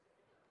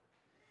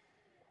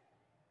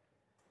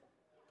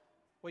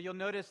Well, you'll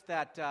notice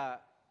that the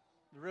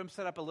room's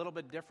set up a little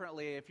bit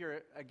differently. If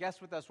you're a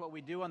guest with us, what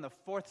we do on the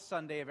fourth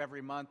Sunday of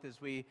every month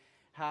is we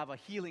have a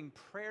healing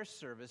prayer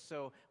service.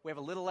 So we have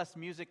a little less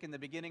music in the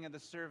beginning of the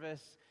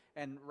service,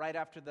 and right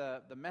after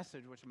the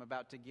message, which I'm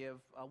about to give,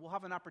 we'll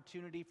have an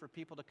opportunity for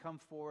people to come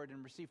forward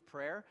and receive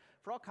prayer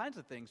for all kinds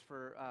of things,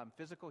 for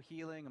physical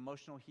healing,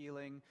 emotional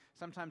healing,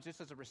 sometimes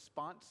just as a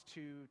response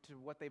to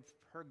what they've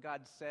heard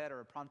God said or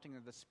a prompting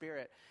of the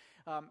Spirit.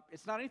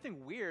 It's not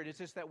anything weird. It's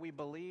just that we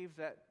believe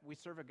that we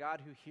serve a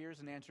God who hears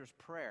and answers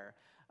prayer.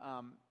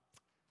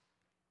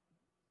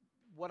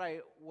 What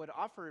I would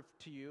offer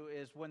to you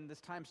is when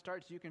this time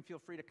starts, you can feel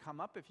free to come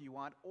up if you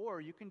want,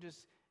 or you can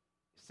just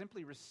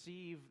simply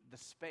receive the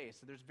space.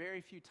 So there's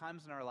very few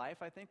times in our life,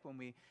 I think, when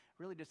we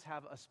really just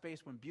have a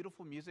space when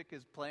beautiful music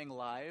is playing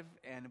live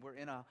and we're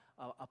in a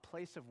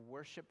place of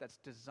worship that's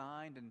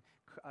designed and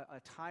a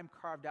time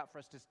carved out for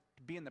us to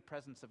be in the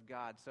presence of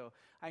God. So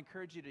I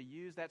encourage you to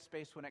use that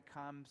space when it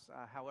comes,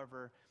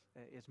 however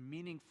is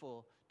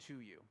meaningful to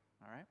you,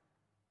 all right?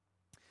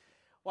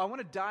 Well, I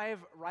want to dive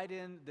right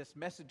in this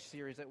message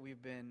series that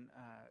we've been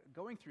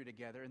going through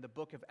together in the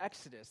book of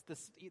Exodus.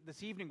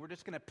 This evening, we're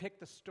just going to pick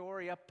the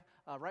story up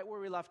right where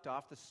we left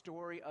off, the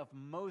story of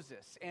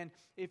Moses. And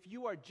if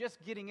you are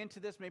just getting into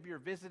this, maybe you're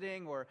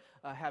visiting or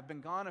have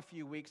been gone a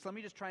few weeks, let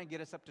me just try and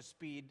get us up to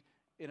speed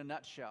in a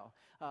nutshell.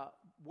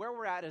 Where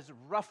we're at is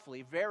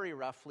roughly, very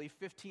roughly,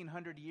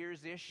 1,500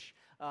 years-ish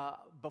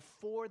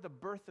before the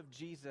birth of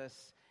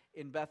Jesus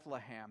in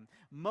Bethlehem.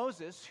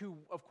 Moses, who,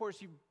 of course,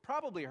 you've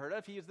probably heard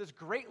of, he is this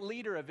great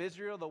leader of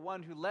Israel, the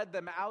one who led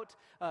them out,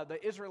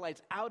 the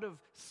Israelites, out of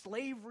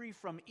slavery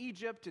from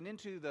Egypt and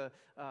into the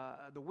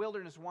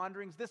wilderness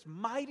wanderings. This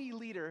mighty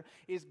leader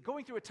is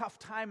going through a tough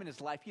time in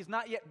his life. He's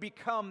not yet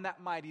become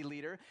that mighty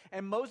leader,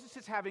 and Moses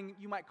is having,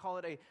 you might call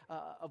it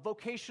a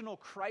vocational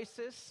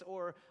crisis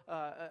or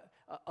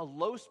a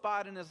low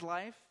spot in his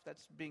life.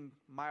 That's being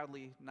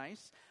mildly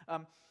nice.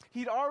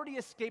 He'd already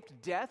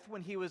escaped death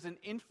when he was an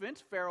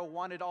infant. Pharaoh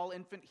wanted all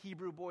infant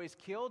Hebrew boys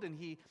killed, and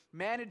he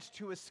managed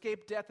to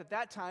escape death at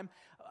that time.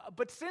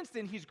 But since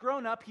then, he's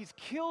grown up, he's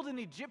killed an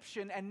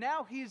Egyptian, and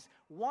now he's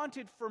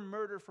wanted for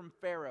murder from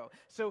Pharaoh.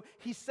 So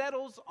he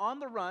settles on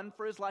the run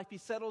for his life. He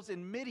settles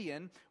in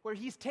Midian, where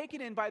he's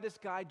taken in by this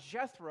guy,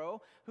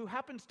 Jethro, who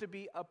happens to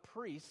be a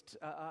priest,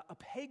 a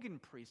pagan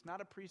priest,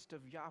 not a priest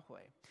of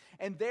Yahweh.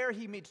 And there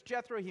he meets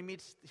Jethro, he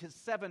meets his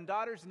 7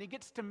 daughters, and he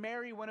gets to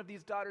marry one of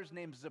these daughters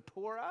named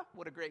Zipporah.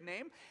 What a great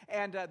name.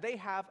 And they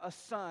have a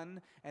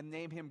son and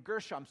name him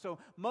Gershom. So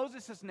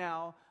Moses is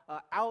now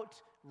out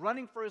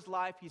running for his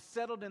life. He's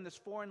settled in this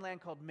foreign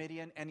land called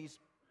Midian, and he's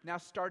now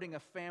starting a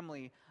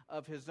family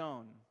of his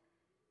own.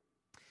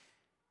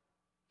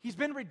 He's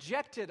been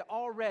rejected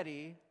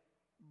already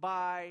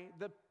by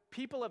the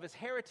people of his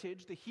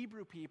heritage, the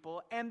Hebrew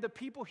people, and the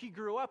people he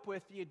grew up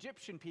with, the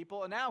Egyptian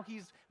people, and now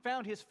he's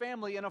found his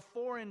family in a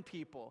foreign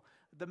people,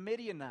 the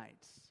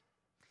Midianites.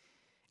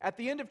 At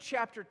the end of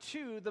chapter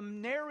 2, the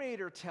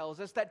narrator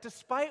tells us that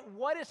despite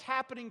what is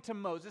happening to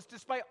Moses,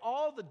 despite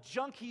all the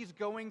junk he's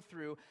going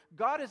through,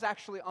 God is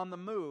actually on the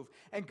move.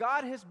 And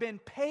God has been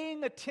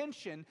paying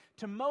attention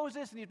to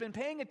Moses, and he's been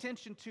paying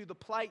attention to the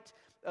plight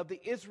of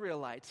the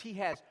Israelites. He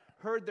has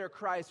heard their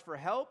cries for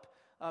help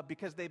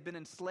because they've been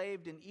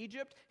enslaved in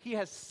Egypt. He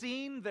has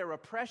seen their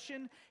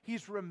oppression.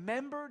 He's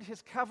remembered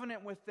his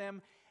covenant with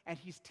them, and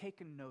he's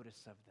taken notice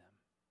of them.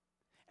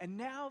 And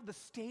now the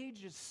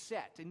stage is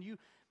set, and you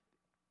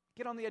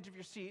get on the edge of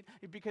your seat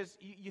because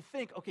you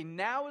think, okay,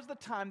 now is the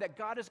time that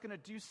God is going to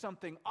do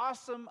something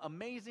awesome,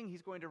 amazing.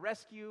 He's going to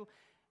rescue.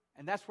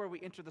 And that's where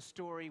we enter the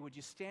story. Would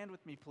you stand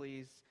with me,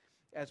 please,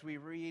 as we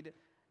read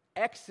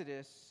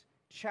Exodus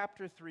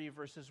chapter 3,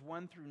 verses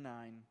 1 through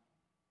 9.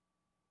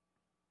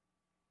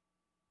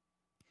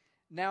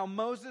 Now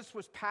Moses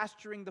was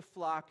pasturing the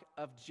flock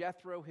of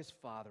Jethro, his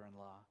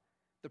father-in-law,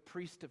 the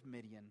priest of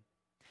Midian.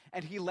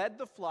 And he led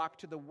the flock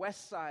to the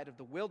west side of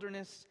the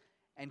wilderness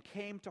and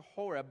came to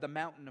Horeb, the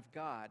mountain of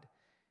God.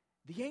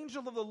 The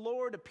angel of the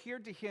Lord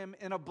appeared to him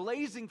in a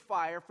blazing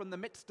fire from the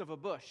midst of a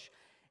bush.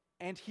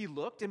 And he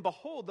looked, and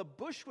behold, the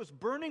bush was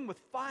burning with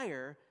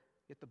fire,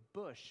 yet the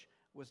bush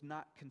was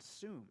not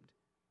consumed.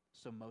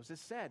 So Moses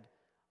said,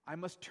 I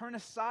must turn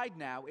aside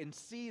now and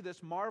see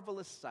this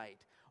marvelous sight,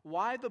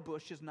 why the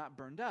bush is not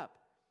burned up.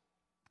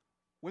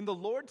 When the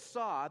Lord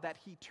saw that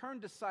he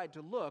turned aside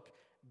to look,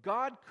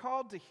 God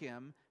called to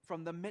him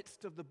from the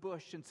midst of the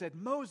bush and said,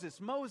 Moses,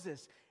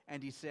 Moses.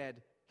 And he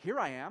said, Here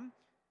I am.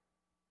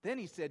 Then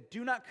he said,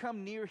 Do not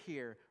come near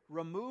here.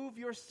 Remove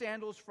your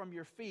sandals from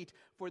your feet,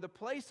 for the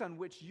place on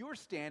which you're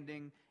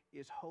standing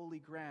is holy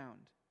ground.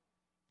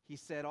 He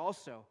said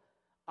also,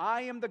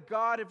 I am the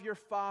God of your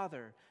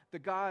father, the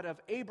God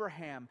of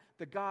Abraham,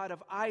 the God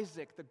of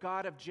Isaac, the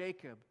God of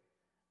Jacob.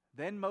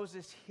 Then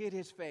Moses hid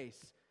his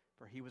face,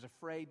 for he was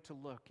afraid to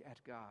look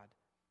at God.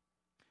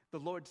 The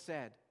Lord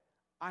said,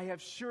 I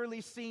have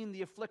surely seen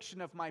the affliction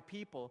of my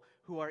people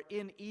who are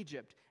in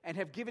Egypt, and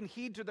have given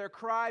heed to their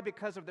cry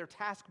because of their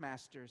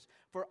taskmasters,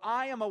 for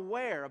I am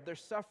aware of their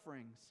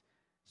sufferings.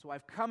 So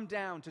I've come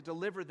down to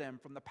deliver them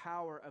from the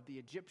power of the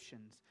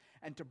Egyptians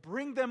and to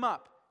bring them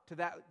up to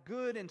that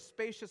good and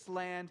spacious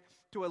land,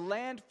 to a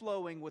land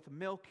flowing with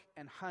milk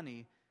and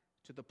honey,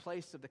 to the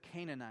place of the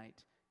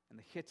Canaanite and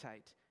the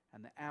Hittite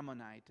and the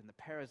Ammonite and the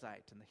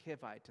Perizzite and the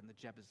Hivite and the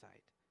Jebusite.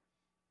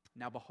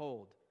 Now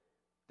behold,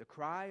 the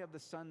cry of the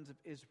sons of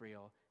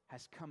Israel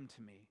has come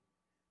to me.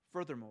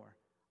 Furthermore,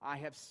 I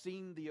have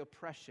seen the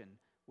oppression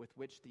with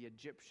which the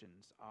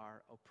Egyptians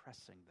are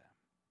oppressing them.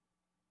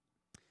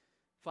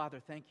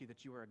 Father, thank you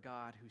that you are a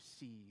God who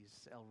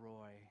sees, El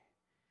Roy,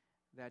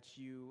 that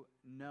you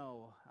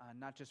know,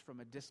 not just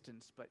from a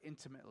distance, but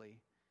intimately,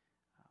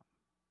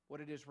 what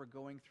it is we're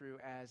going through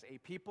as a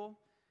people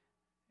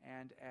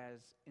and as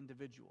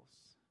individuals.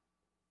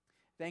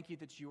 Thank you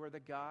that you are the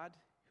God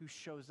who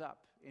shows up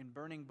in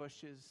burning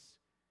bushes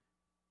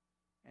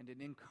and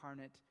in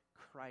incarnate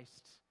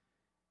Christ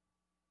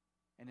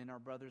and in our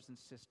brothers and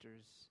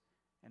sisters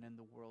and in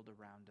the world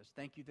around us.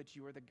 Thank you that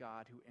you are the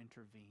God who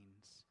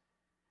intervenes.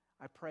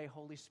 I pray,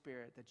 Holy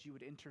Spirit, that you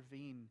would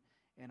intervene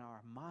in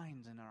our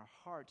minds and our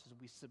hearts as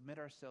we submit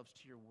ourselves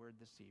to your word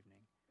this evening.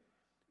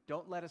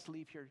 Don't let us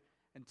leave here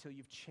until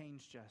you've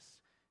changed us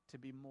to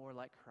be more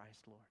like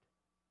Christ, Lord.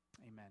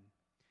 Amen.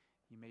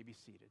 You may be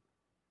seated.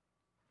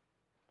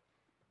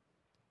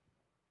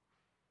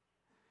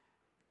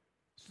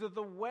 So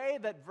the way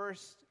that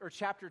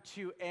chapter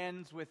 2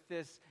 ends with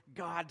this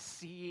God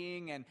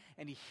seeing and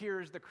he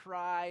hears the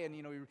cry and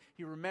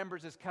he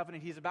remembers his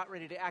covenant, he's about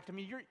ready to act. I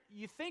mean,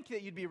 you think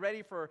that you'd be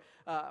ready for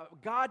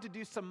God to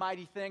do some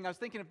mighty thing. I was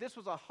thinking if this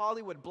was a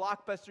Hollywood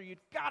blockbuster, you'd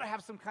got to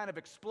have some kind of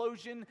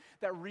explosion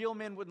that real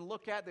men wouldn't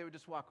look at. They would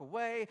just walk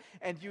away,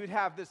 and you would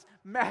have this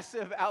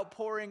massive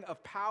outpouring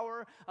of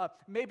power,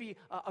 maybe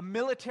a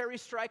military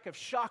strike of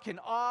shock and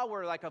awe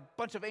where like a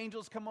bunch of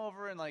angels come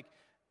over and like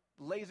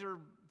laser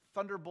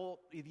thunderbolt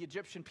the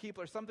Egyptian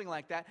people or something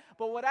like that.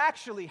 But what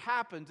actually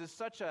happens is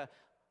such a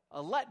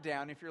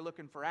letdown if you're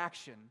looking for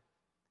action.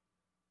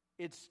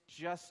 It's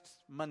just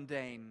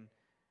mundane.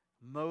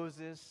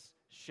 Moses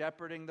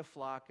shepherding the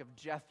flock of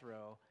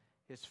Jethro,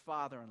 his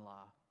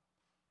father-in-law.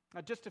 Now,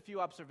 just a few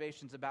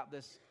observations about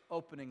this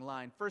opening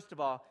line. First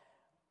of all,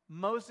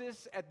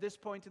 Moses, at this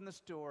point in the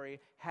story,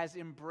 has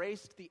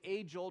embraced the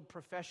age-old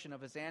profession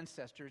of his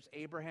ancestors,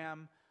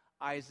 Abraham,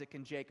 Isaac,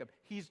 and Jacob.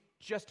 He's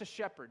just a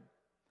shepherd.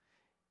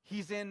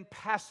 He's in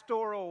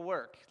pastoral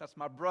work. That's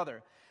my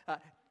brother.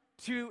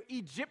 To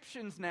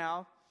Egyptians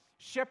now,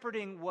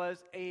 shepherding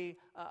was a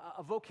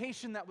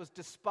vocation that was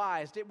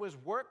despised. It was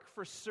work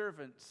for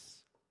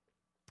servants.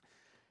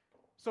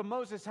 So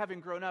Moses, having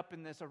grown up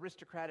in this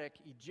aristocratic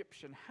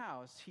Egyptian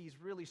house, he's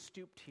really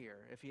stooped here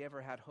if he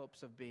ever had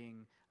hopes of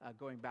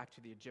going back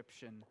to the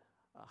Egyptian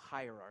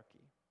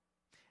hierarchy.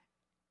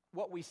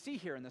 What we see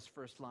here in this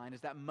first line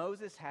is that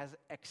Moses has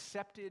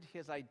accepted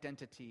his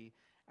identity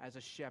as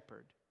a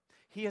shepherd.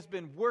 He has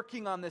been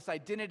working on this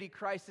identity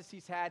crisis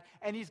he's had,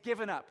 and he's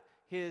given up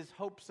his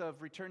hopes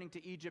of returning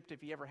to Egypt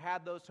if he ever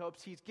had those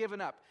hopes. He's given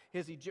up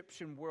his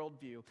Egyptian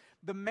worldview.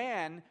 The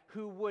man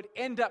who would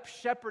end up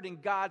shepherding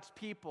God's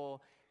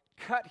people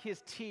cut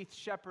his teeth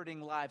shepherding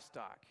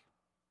livestock.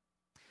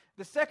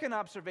 The second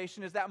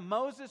observation is that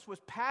Moses was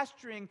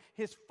pasturing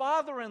his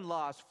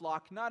father-in-law's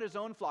flock, not his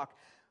own flock.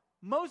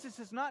 Moses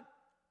is not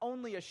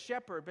only a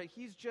shepherd, but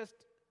he's just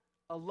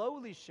a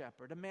lowly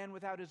shepherd, a man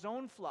without his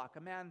own flock,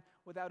 a man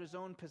without his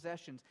own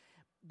possessions.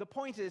 The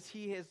point is,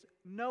 he is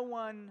no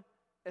one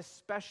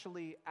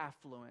especially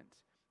affluent,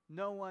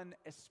 no one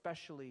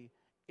especially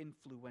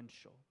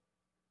influential.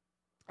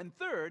 And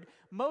third,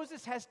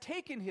 Moses has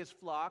taken his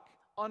flock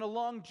on a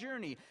long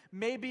journey.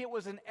 Maybe it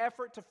was an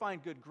effort to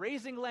find good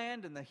grazing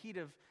land in the heat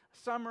of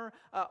summer,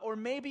 or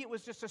maybe it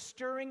was just a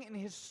stirring in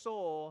his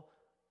soul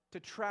to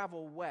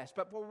travel west.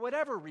 But for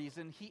whatever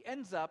reason, he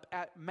ends up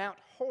at Mount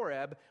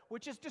Horeb,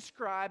 which is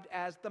described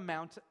as the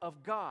Mount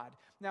of God.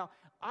 Now,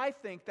 I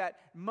think that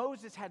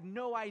Moses had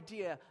no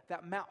idea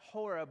that Mount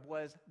Horeb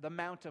was the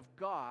Mount of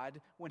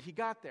God when he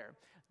got there.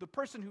 The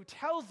person who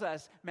tells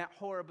us Mount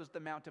Horeb was the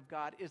Mount of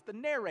God is the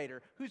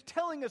narrator who's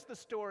telling us the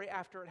story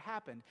after it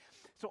happened.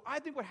 So I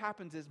think what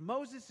happens is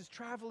Moses is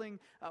traveling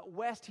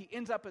west. He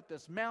ends up at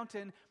this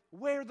mountain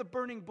where the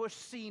burning bush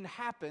scene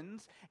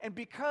happens. And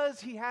because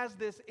he has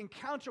this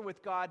encounter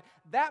with God,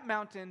 that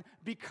mountain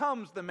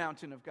becomes the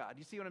mountain of God.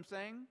 You see what I'm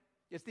saying?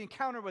 It's the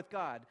encounter with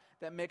God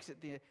that makes it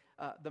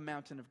the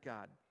mountain of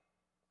God.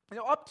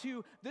 Now, up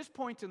to this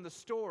point in the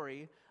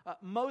story,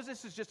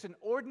 Moses is just an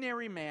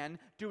ordinary man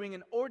doing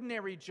an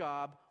ordinary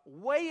job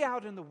way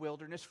out in the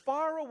wilderness,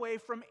 far away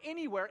from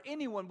anywhere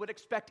anyone would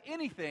expect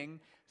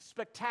anything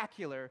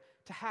spectacular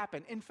to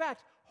happen. In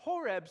fact,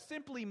 Horeb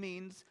simply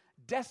means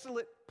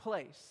desolate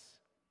place.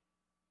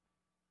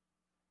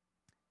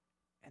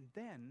 And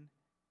then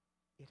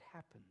it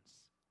happens.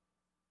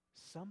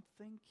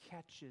 Something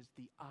catches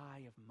the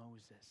eye of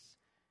Moses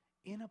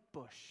in a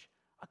bush.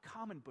 A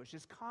common bush,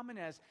 as common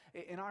as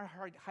in our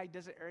high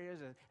desert areas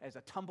as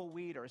a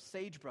tumbleweed or a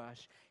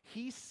sagebrush.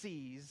 He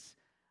sees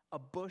a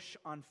bush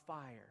on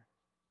fire.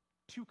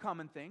 Two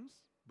common things,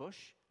 bush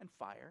and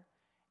fire.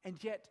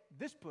 And yet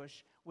this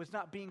bush was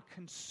not being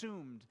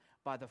consumed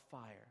by the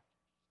fire.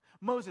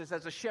 Moses,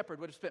 as a shepherd,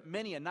 would have spent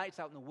many a nights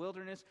out in the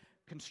wilderness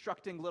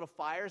constructing little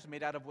fires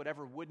made out of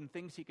whatever wooden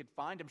things he could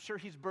find. I'm sure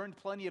he's burned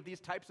plenty of these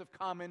types of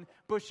common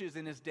bushes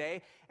in his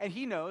day, and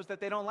he knows that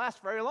they don't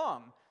last very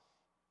long.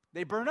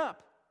 They burn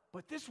up,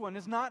 but this one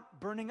is not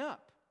burning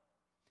up.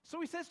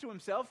 So he says to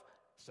himself,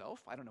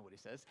 I don't know what he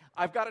says,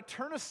 I've got to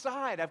turn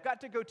aside. I've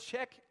got to go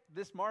check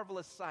this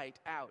marvelous sight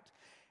out.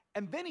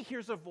 And then he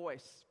hears a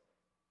voice.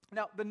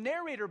 Now, the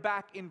narrator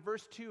back in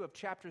verse 2 of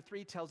chapter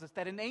 3 tells us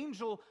that an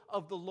angel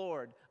of the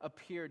Lord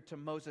appeared to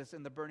Moses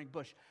in the burning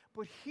bush.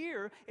 But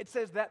here it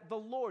says that the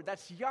Lord,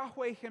 that's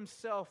Yahweh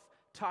himself,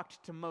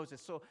 talked to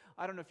Moses. So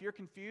I don't know if you're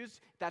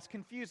confused. That's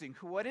confusing.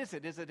 What is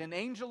it? Is it an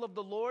angel of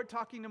the Lord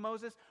talking to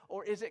Moses,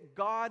 or is it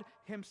God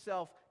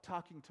himself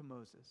talking to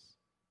Moses?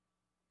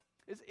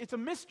 It's a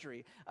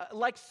mystery.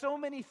 Like so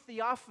many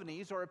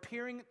theophanies or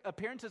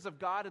appearances of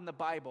God in the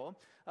Bible,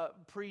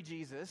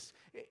 pre-Jesus,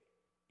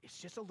 it's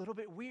just a little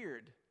bit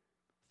weird.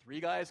 3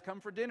 guys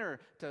come for dinner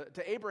to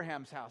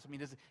Abraham's house. I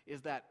mean,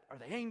 are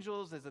they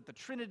angels? Is it the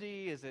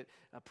Trinity? Is it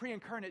a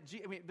pre-incarnate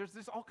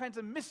there's all kinds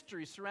of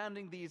mysteries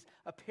surrounding these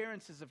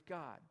appearances of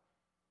God.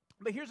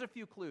 But here's a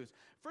few clues.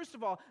 First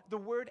of all, the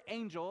word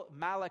angel,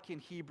 malak in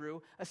Hebrew,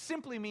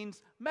 simply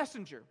means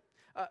messenger.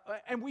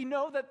 And we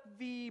know that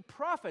the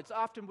prophets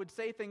often would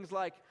say things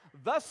like,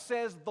 thus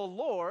says the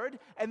Lord,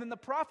 and then the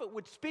prophet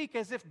would speak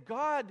as if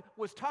God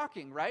was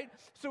talking, right?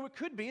 So it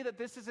could be that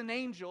this is an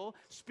angel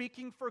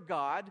speaking for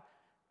God.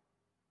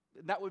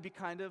 That would be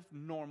kind of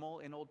normal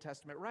in Old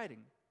Testament writing.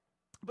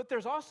 But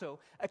there's also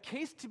a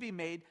case to be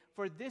made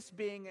for this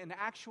being an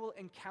actual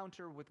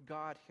encounter with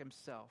God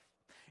himself.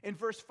 In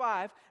verse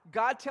 5,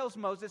 God tells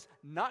Moses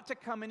not to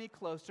come any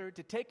closer,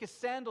 to take his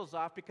sandals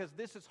off because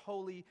this is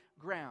holy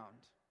ground.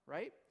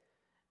 Right?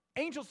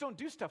 Angels don't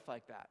do stuff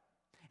like that.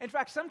 In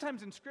fact,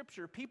 sometimes in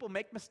Scripture, people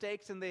make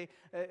mistakes and they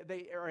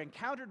are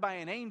encountered by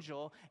an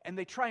angel and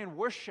they try and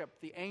worship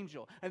the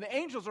angel. And the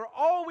angels are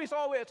always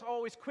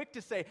quick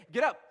to say,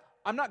 get up,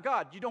 I'm not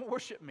God, you don't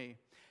worship me.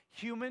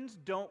 Humans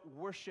don't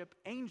worship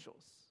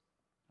angels,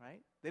 right?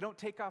 They don't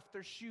take off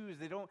their shoes,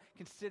 they don't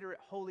consider it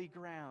holy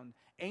ground.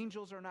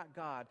 Angels are not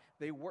God,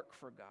 they work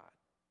for God.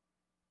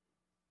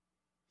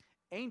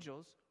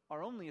 Angels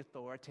are only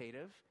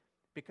authoritative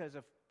because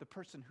of the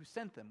person who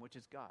sent them, which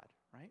is God,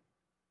 right?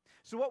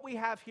 So what we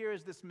have here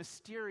is this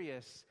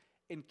mysterious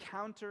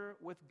encounter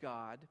with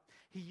God.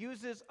 He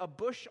uses a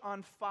bush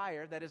on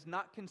fire that is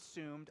not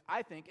consumed,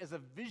 I think, as a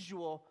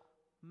visual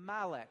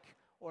malak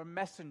or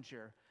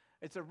messenger.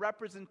 It's a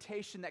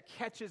representation that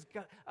catches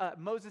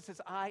Moses'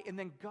 eye, and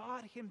then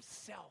God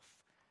himself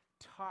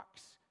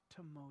talks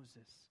to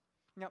Moses.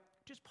 Now,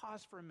 just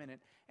pause for a minute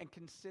and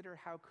consider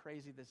how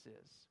crazy this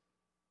is.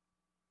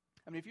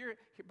 I mean,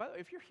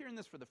 if you're hearing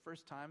this for the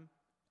first time,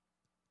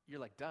 you're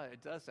like, duh,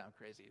 it does sound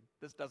crazy.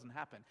 This doesn't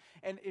happen.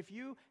 And if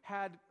you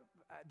had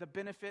the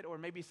benefit or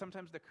maybe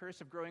sometimes the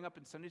curse of growing up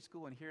in Sunday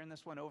school and hearing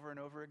this one over and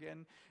over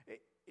again,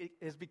 it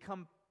has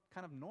become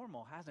kind of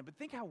normal, hasn't it? But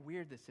think how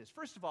weird this is.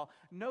 First of all,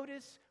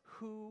 notice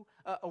who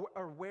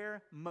or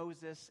where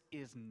Moses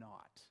is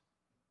not.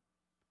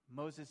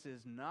 Moses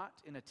is not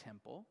in a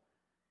temple.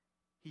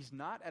 He's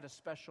not at a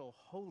special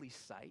holy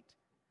site.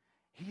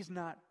 He's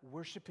not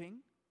worshiping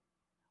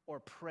or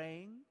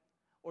praying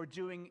or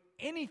doing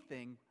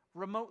anything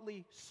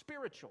remotely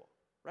spiritual,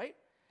 right?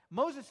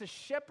 Moses is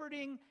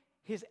shepherding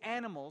his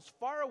animals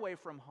far away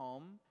from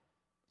home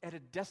at a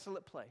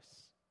desolate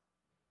place.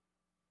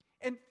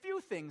 And few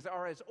things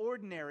are as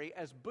ordinary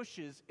as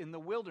bushes in the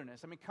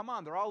wilderness. I mean, come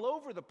on, they're all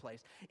over the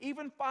place.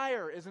 Even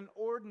fire is an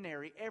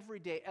ordinary,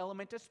 everyday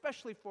element,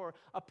 especially for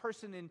a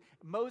person in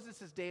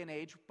Moses' day and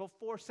age,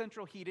 before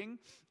central heating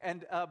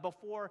and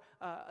before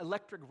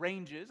electric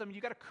ranges. I mean,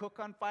 you got to cook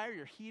on fire,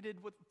 you're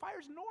heated with,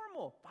 fire's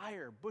normal.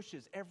 Fire,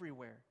 bushes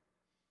everywhere.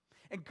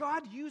 And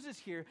God uses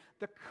here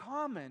the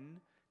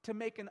common to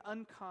make an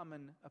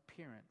uncommon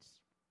appearance.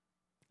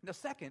 Now,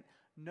 second,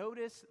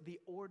 notice the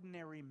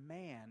ordinary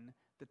man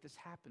that this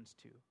happens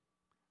to.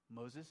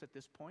 Moses at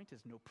this point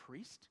is no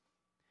priest.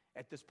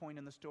 At this point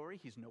in the story,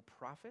 he's no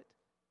prophet.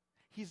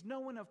 He's no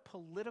one of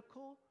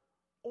political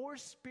or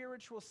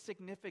spiritual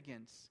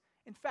significance.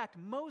 In fact,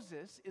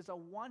 Moses is a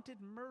wanted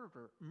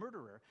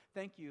murderer.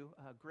 Thank you,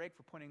 Greg,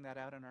 for pointing that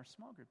out in our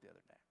small group the other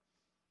day.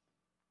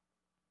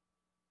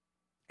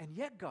 And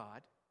yet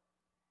God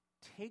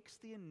takes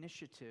the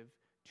initiative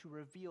to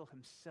reveal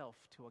himself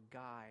to a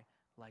guy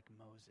like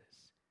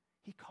Moses.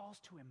 He calls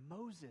to him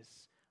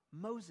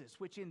Moses,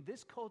 which in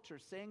this culture,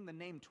 saying the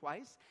name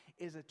twice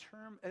is a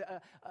term,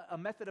 a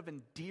method of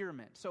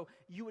endearment. So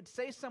you would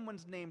say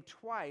someone's name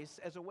twice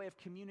as a way of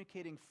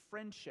communicating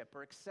friendship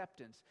or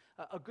acceptance,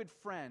 a good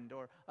friend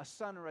or a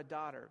son or a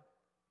daughter.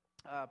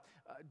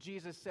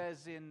 Jesus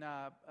says in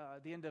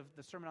the end of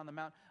the Sermon on the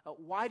Mount,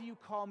 why do you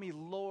call me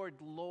Lord,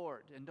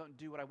 Lord, and don't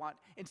do what I want?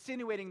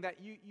 Insinuating that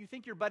you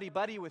think you're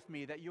buddy-buddy with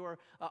me, that you're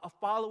a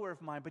follower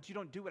of mine, but you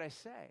don't do what I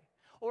say.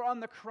 Or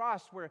on the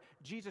cross where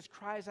Jesus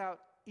cries out,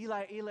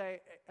 Eli, Eli,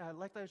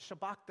 lema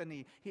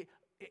sabachthani,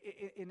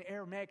 in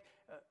Aramaic,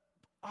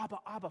 Abba,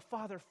 Abba,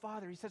 Father,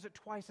 Father. He says it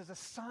twice as a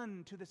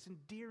son to this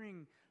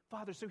endearing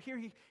Father. So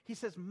here he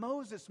says,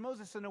 Moses,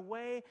 Moses, in a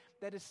way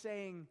that is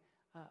saying,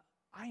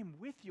 I am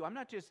with you. I'm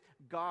not just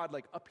God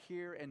like up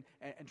here and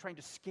trying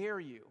to scare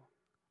you,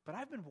 but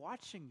I've been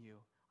watching you.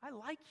 I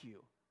like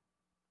you.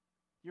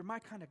 You're my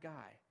kind of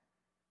guy.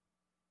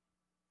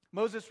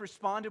 Moses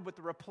responded with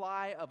the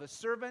reply of a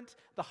servant,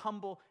 the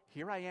humble,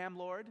 here I am,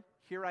 Lord,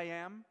 here I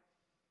am.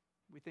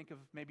 We think of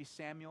maybe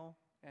Samuel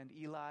and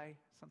Eli,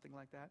 something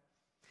like that.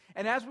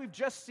 And as we've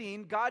just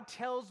seen, God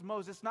tells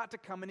Moses not to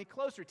come any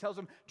closer. He tells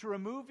him to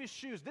remove his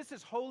shoes. This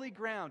is holy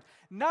ground,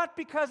 not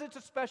because it's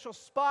a special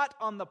spot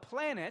on the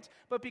planet,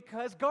 but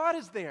because God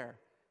is there.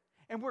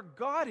 And where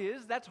God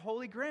is, that's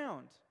holy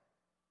ground.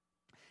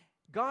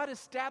 God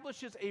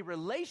establishes a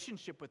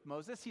relationship with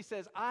Moses. He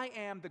says, I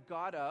am the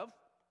God of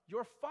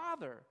your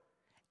father,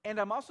 and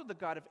I'm also the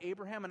God of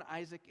Abraham and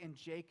Isaac and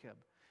Jacob.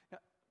 Now,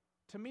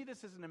 to me,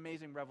 this is an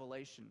amazing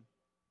revelation.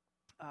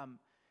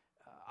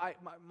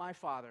 My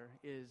father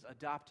is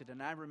adopted,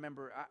 and I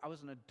remember I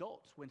was an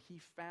adult when he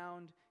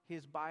found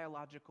his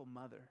biological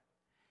mother.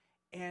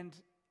 And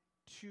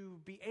to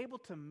be able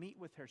to meet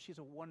with her, she's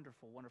a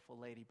wonderful, wonderful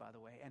lady, by the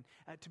way, and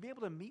to be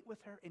able to meet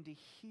with her and to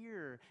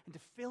hear and to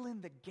fill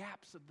in the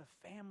gaps of the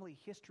family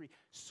history,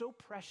 so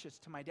precious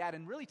to my dad,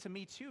 and really to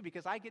me too,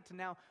 because I get to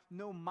now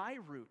know my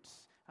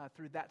roots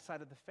through that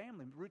side of the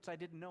family, roots I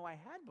didn't know I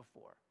had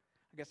before.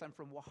 I guess I'm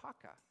from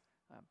Oaxaca.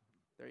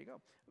 There you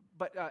go.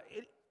 But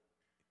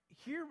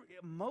here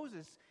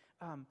Moses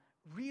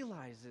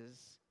realizes,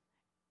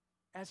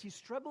 as he's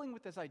struggling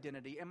with his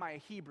identity, am I a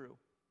Hebrew?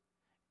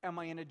 Am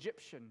I an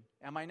Egyptian?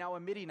 Am I now a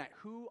Midianite?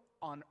 Who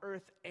on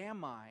earth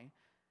am I?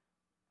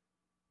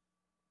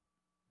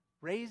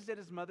 Raised at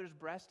his mother's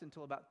breast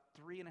until about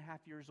 3.5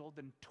 years old,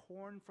 then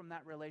torn from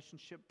that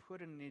relationship,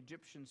 put in an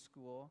Egyptian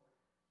school.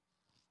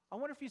 I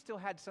wonder if he still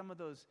had some of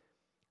those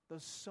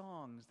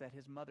songs that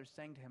his mother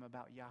sang to him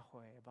about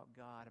Yahweh, about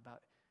God, about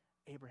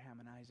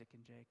Abraham and Isaac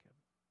and Jacob,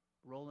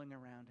 rolling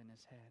around in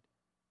his head.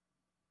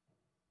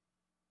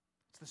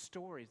 It's the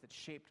stories that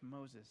shaped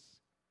Moses.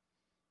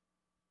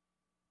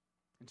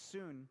 And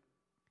soon,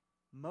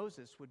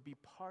 Moses would be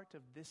part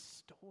of this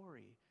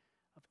story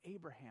of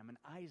Abraham and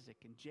Isaac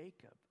and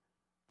Jacob,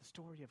 the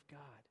story of God.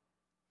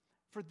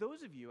 For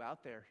those of you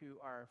out there who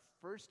are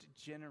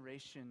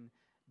first-generation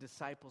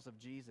disciples of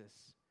Jesus,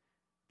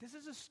 this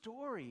is a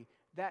story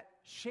that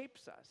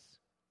shapes us.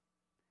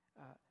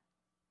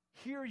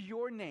 Hear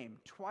your name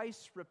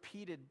twice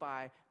repeated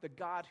by the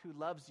God who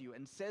loves you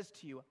and says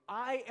to you,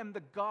 I am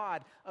the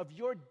God of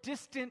your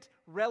distant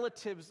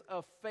relatives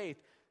of faith.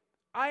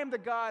 I am the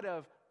God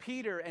of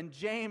Peter and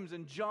James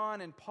and John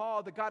and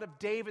Paul, the God of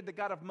David, the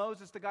God of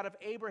Moses, the God of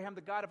Abraham,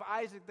 the God of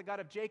Isaac, the God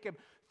of Jacob.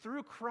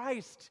 Through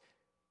Christ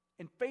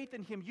and faith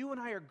in him, you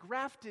and I are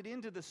grafted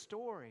into the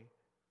story.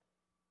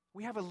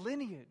 We have a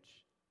lineage.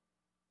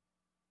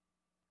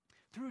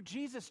 Through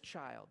Jesus'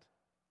 child,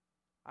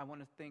 I want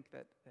to think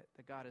that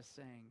God is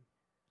saying,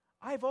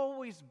 I've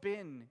always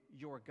been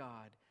your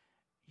God.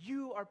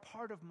 You are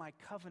part of my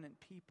covenant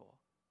people.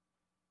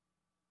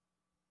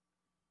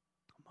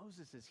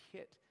 Moses is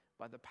hit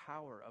by the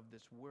power of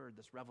this word,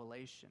 this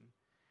revelation.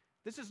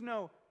 This is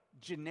no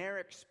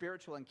generic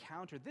spiritual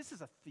encounter. This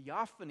is a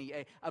theophany,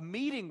 a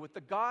meeting with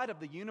the God of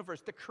the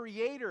universe, the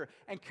creator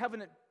and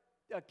covenant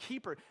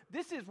keeper.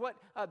 This is what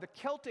the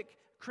Celtic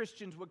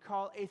Christians would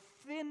call a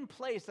thin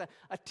place,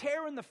 a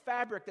tear in the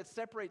fabric that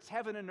separates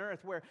heaven and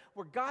earth, where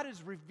God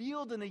is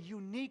revealed in a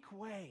unique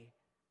way.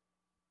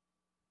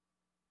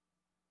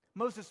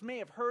 Moses may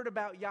have heard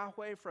about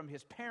Yahweh from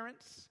his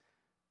parents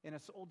in an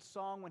old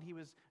song when he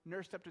was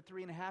nursed up to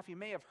 3.5. He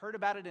may have heard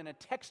about it in a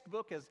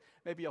textbook as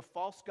maybe a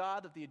false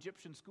god that the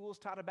Egyptian schools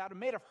taught about. He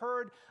may have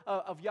heard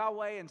of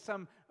Yahweh in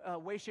some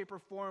way, shape, or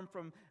form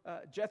from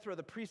Jethro,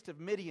 the priest of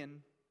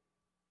Midian.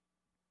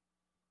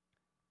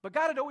 But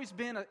God had always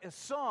been a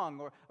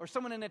song or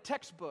someone in a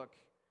textbook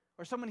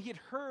or someone he had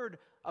heard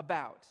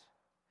about.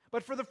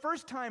 But for the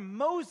first time,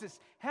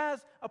 Moses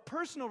has a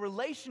personal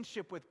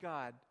relationship with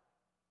God.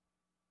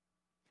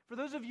 For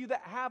those of you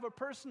that have a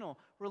personal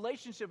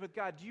relationship with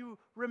God, do you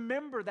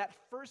remember that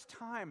first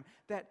time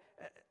that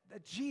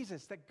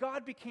Jesus, that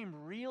God became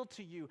real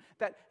to you,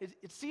 that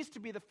it ceased to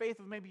be the faith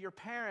of maybe your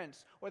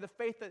parents or the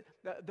faith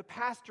that the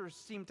pastors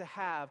seem to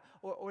have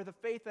or the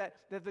faith that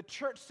the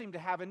church seemed to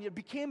have, and it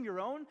became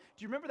your own? Do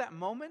you remember that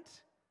moment?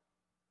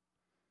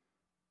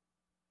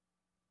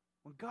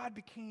 When God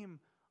became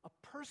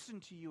a person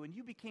to you and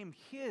you became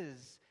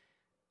his.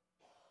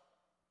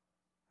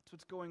 That's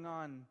what's going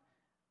on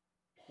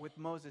with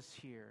Moses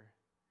here.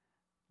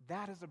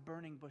 That is a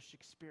burning bush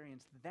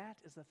experience. That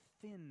is a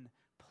thin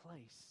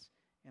place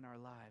in our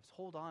lives.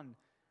 Hold on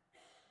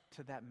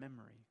to that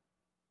memory.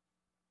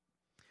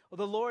 Well,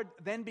 the Lord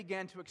then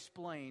began to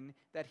explain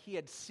that he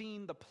had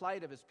seen the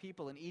plight of his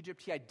people in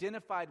Egypt. He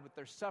identified with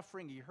their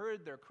suffering. He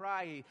heard their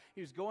cry.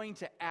 He was going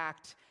to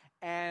act,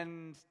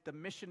 and the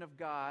mission of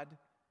God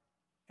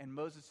and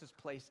Moses'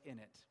 place in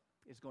it.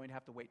 is going to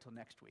have to wait till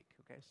next week.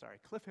 Okay, sorry,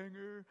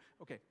 cliffhanger.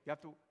 Okay, you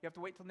have to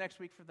wait till next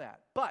week for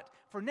that. But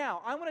for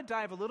now, I want to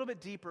dive a little bit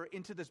deeper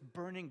into this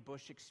burning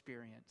bush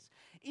experience.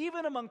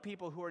 Even among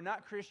people who are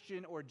not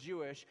Christian or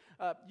Jewish,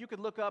 you could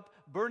look up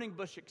burning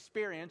bush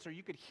experience, or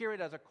you could hear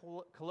it as a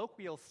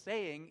colloquial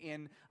saying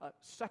in a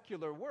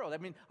secular world. I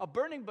mean, a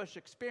burning bush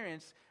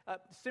experience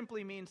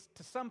simply means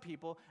to some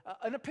people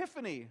an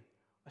epiphany,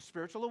 a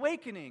spiritual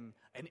awakening,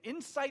 an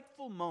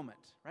insightful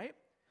moment, right?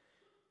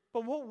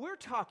 But what we're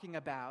talking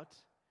about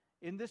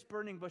in this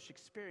burning bush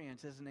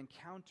experience is an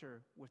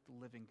encounter with the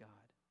living God.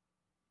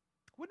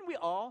 Wouldn't we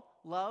all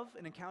love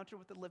an encounter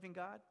with the living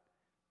God?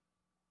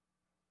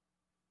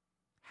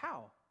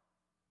 How?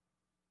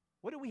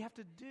 What do we have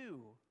to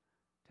do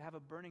to have a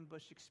burning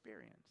bush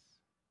experience?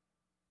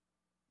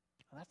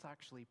 Well, that's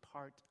actually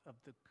part of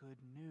the good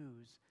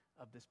news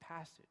of this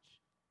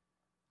passage.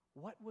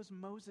 What was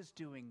Moses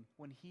doing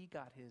when he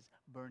got his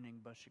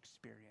burning bush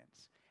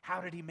experience? How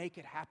did he make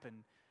it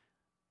happen?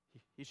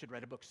 He should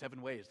write a book,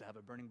 7 Ways to Have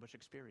a Burning Bush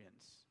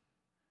Experience.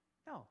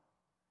 No,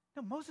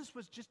 Moses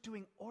was just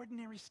doing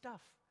ordinary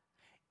stuff.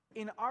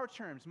 In our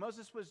terms,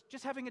 Moses was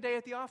just having a day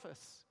at the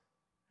office,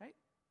 right?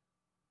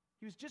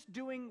 He was just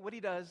doing what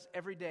he does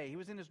every day. He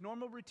was in his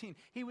normal routine.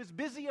 He was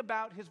busy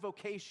about his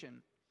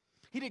vocation.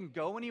 He didn't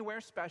go anywhere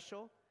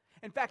special.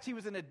 In fact, he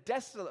was in a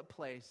desolate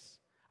place,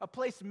 a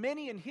place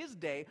many in his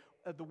day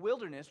of the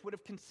wilderness would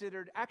have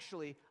considered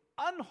actually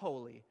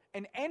unholy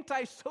and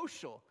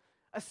antisocial.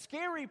 A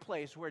scary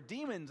place where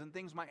demons and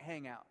things might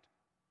hang out.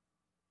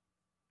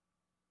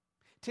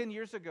 10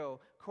 years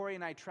ago, Corey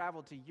and I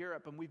traveled to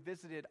Europe, and we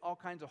visited all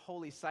kinds of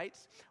holy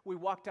sites. We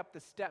walked up the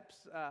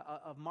steps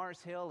of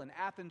Mars Hill in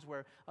Athens,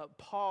 where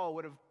Paul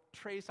would have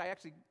traced. I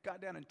actually got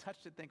down and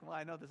touched it, thinking, well,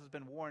 I know this has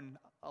been worn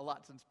a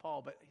lot since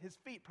Paul, but his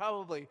feet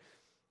probably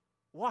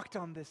walked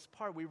on this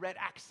part. We read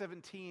Acts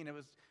 17. It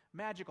was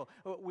magical.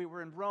 We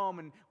were in Rome,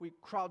 and we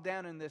crawled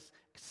down in this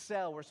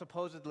cell where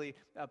supposedly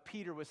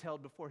Peter was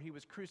held before he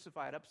was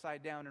crucified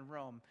upside down in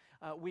Rome.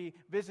 We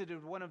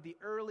visited one of the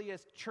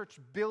earliest church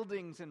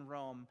buildings in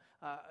Rome,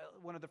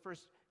 one of the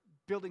first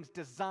buildings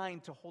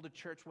designed to hold a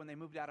church when they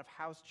moved out of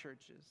house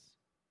churches.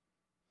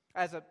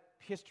 As a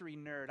history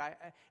nerd,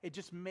 it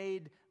just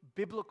made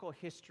biblical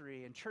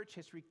history and church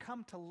history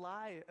come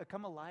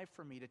alive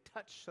for me to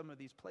touch some of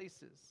these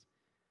places.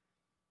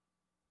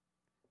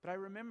 But I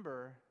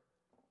remember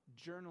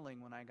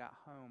journaling when I got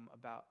home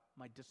about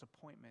my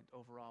disappointment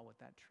overall with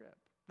that trip.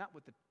 Not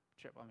with the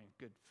trip, I mean,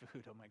 good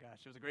food, oh my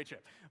gosh, it was a great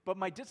trip. But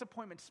my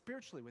disappointment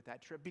spiritually with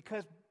that trip,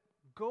 because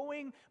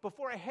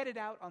before I headed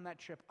out on that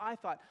trip, I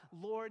thought,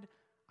 Lord,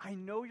 I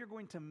know you're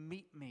going to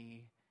meet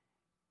me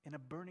in a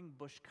burning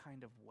bush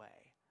kind of way.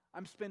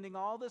 I'm spending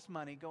all this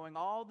money, going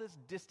all this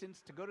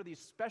distance to go to these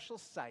special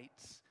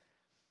sites.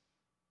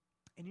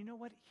 And you know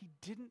what? He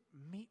didn't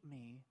meet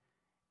me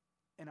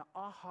in an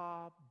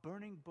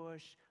burning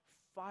bush,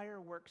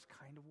 fireworks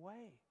kind of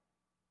way.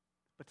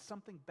 But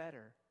something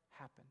better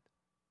happened.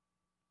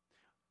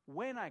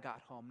 When I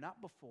got home, not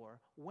before,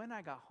 when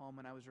I got home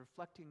and I was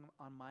reflecting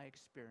on my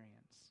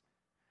experience,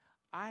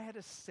 I had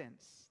a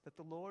sense that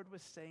the Lord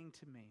was saying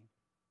to me,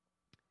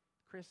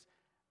 Chris,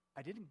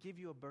 I didn't give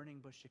you a burning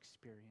bush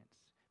experience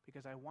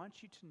because I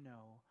want you to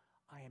know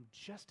I am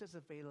just as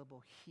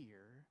available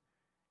here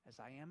as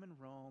I am in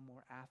Rome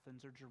or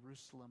Athens or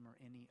Jerusalem or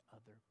any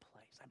other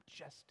place. I'm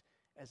just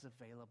as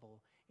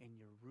available in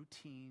your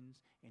routines,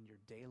 in your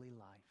daily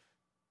life.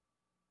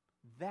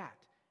 That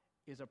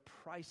is a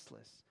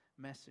priceless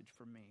message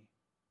for me.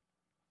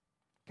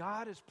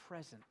 God is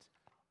present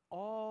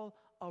all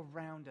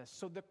around us.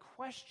 So the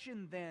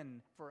question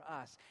then for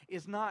us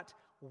is not,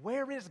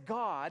 where is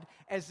God,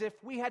 as if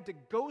we had to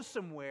go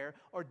somewhere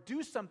or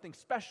do something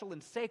special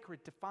and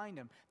sacred to find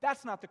him.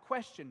 That's not the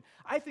question.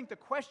 I think the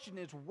question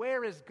is,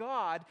 where is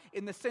God,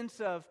 in the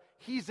sense of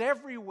he's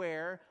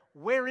everywhere,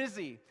 where is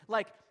he?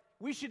 Like,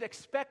 we should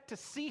expect to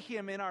see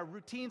him in our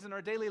routines, in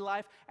our daily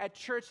life, at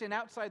church and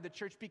outside the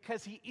church,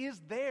 because he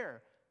is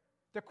there.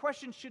 The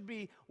question should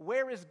be,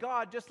 where is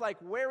God? Just like,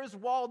 where is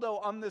Waldo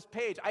on this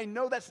page? I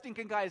know that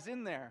stinking guy's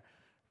in there.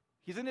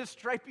 He's in his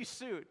stripy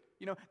suit.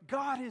 You know,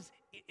 God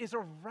is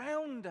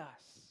around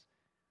us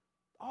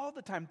all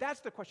the time. That's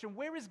the question.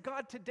 Where is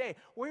God today?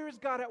 Where is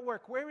God at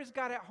work? Where is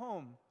God at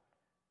home?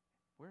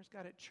 Where is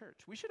God at church?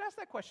 We should ask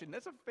that question.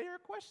 That's a fair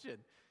question.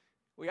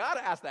 We ought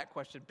to ask that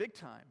question big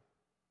time.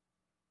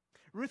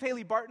 Ruth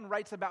Haley Barton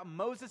writes about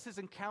Moses'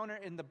 encounter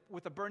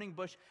with the burning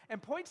bush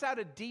and points out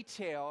a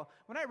detail.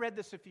 When I read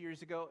this a few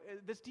years ago,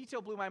 this detail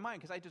blew my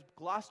mind because I just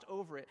glossed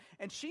over it.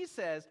 And she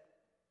says,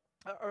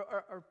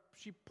 or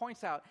she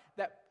points out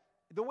that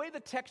the way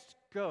the text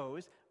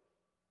goes,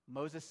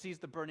 Moses sees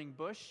the burning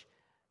bush,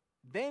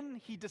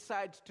 then he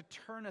decides to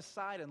turn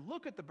aside and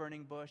look at the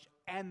burning bush,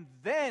 and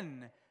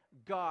then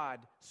God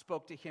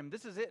spoke to him.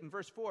 This is it in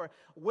verse 4.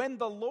 When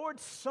the Lord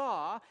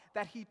saw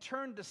that he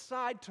turned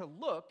aside to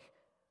look,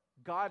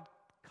 God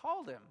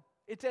called him.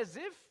 It's as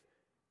if,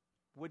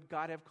 would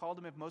God have called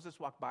him if Moses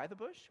walked by the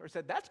bush? Or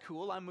said, that's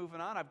cool, I'm moving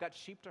on, I've got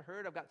sheep to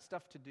herd, I've got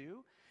stuff to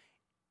do.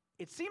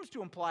 it seems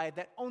to imply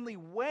that only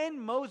when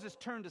Moses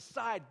turned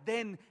aside,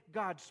 then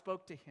God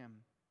spoke to him.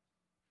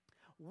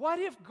 What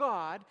if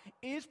God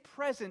is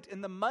present in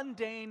the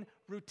mundane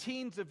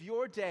routines of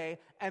your day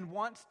and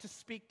wants to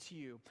speak to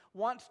you,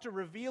 wants to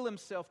reveal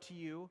himself to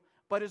you,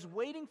 but is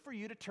waiting for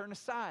you to turn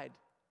aside?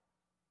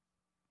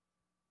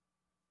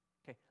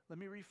 Okay, let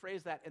me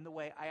rephrase that in the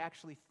way I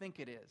actually think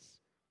it is.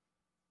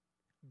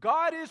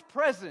 God is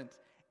present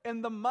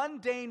in the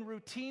mundane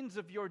routines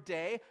of your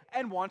day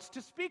and wants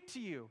to speak to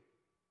you,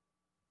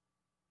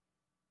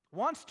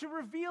 wants to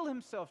reveal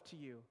himself to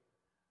you,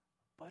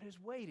 but is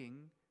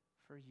waiting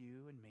for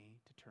you and me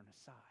to turn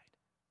aside.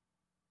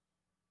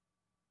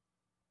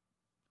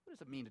 What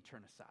does it mean to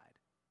turn aside?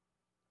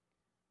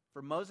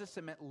 For Moses,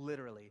 it meant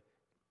literally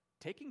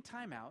taking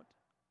time out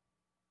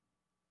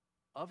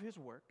of his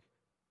work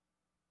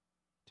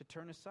to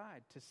turn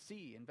aside, to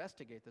see,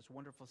 investigate this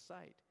wonderful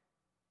sight.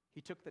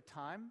 He took the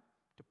time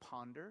to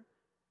ponder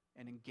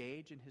and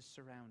engage in his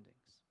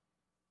surroundings.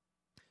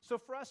 So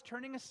for us,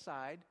 turning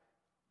aside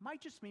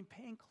might just mean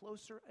paying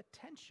closer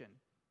attention.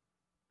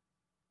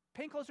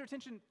 Paying closer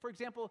attention, for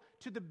example,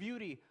 to the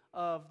beauty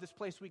of this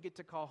place we get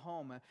to call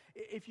home.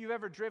 If you've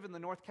ever driven the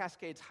North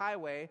Cascades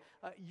Highway,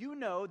 you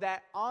know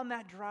that on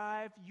that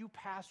drive you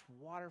pass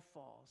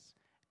waterfalls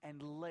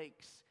and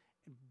lakes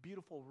and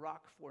beautiful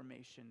rock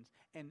formations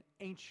and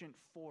ancient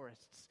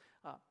forests.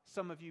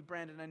 Some of you,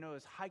 Brandon, I know,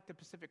 has hiked the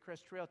Pacific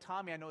Crest Trail.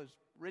 Tommy, I know, has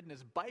ridden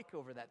his bike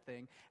over that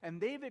thing. And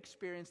they've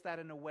experienced that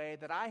in a way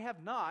that I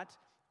have not,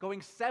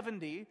 going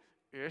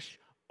 70-ish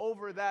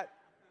over that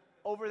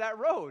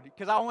road,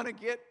 because I want to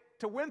get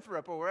to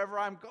Winthrop or wherever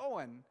I'm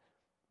going,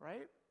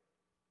 right?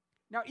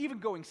 Now, even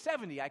going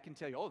 70, I can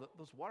tell you,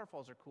 those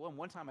waterfalls are cool. And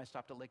one time I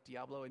stopped at Lake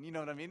Diablo, and you know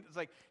what I mean? It's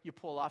like you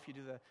pull off, you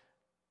do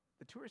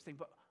the tourist thing.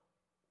 But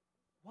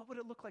what would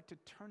it look like to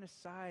turn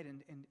aside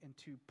and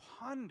to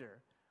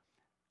ponder?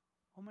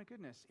 Oh my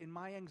goodness, in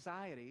my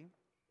anxiety,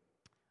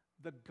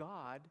 the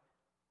God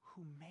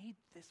who made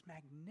this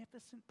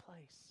magnificent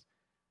place,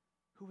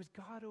 who is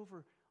God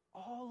over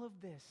all of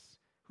this,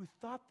 who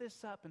thought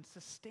this up and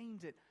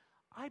sustains it,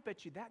 I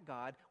bet you that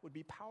God would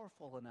be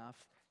powerful enough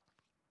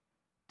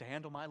to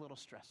handle my little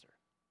stressor,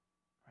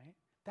 right?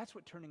 That's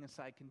what turning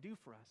aside can do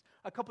for us.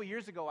 A couple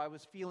years ago, I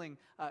was feeling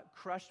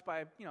crushed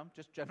by,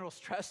 just general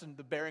stress and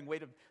the bearing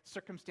weight of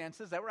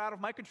circumstances that were out of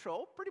my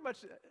control. Pretty much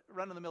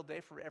run-of-the-mill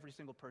day for every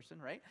single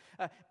person, right?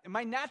 And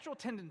my natural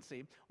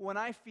tendency when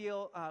I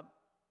feel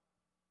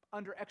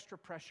under extra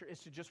pressure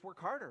is to just work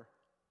harder,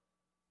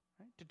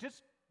 right? To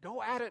just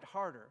go at it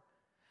harder.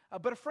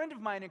 But a friend of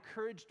mine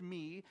encouraged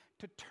me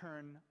to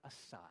turn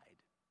aside.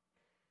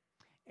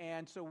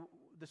 And so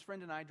this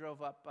friend and I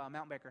drove up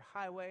Mount Baker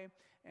Highway,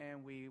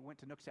 and we went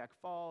to Nooksack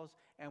Falls,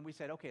 and we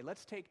said, okay,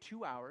 let's take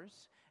 2 hours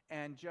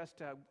and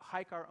just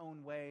hike our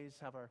own ways,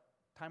 have our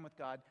time with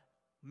God,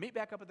 meet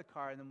back up at the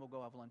car, and then we'll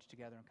go have lunch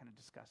together and kind of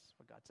discuss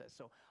what God says.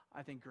 So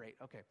I think, great,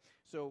 okay.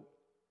 So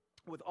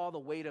with all the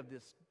weight of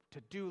this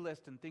to-do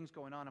list and things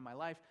going on in my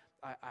life,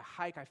 I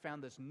hike. I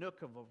found this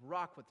nook of a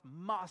rock with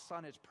moss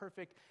on it. It's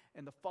perfect,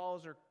 and the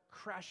falls are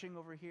crashing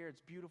over here. It's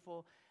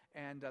beautiful,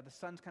 and the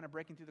sun's kind of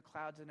breaking through the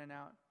clouds in and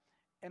out.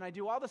 And I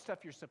do all the stuff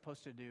you're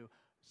supposed to do,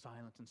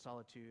 silence and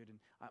solitude, and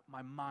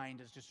my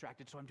mind is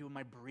distracted, so I'm doing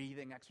my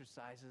breathing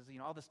exercises,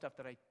 all the stuff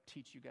that I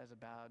teach you guys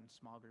about in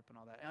small group and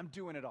all that. And I'm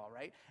doing it all,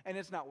 right? And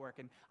it's not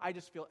working. I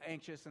just feel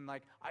anxious and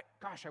like,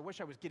 I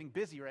wish I was getting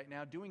busy right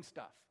now doing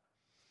stuff.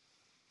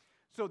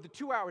 So the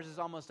 2 hours is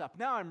almost up.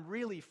 Now I'm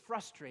really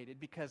frustrated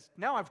because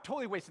now I've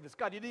totally wasted this.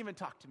 God, you didn't even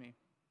talk to me.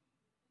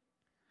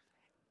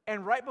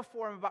 And right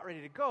before I'm about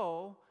ready to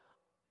go,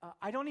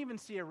 I don't even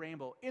see a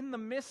rainbow. In the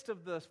midst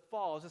of the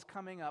falls is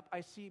coming up,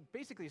 I see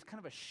basically it's kind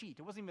of a sheet.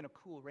 It wasn't even a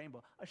cool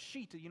rainbow. A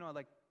sheet,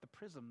 like the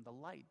prism, the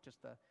light,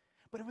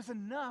 but it was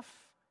enough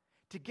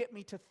to get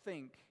me to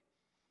think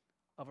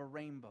of a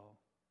rainbow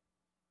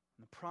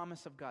and the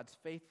promise of God's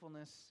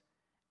faithfulness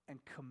and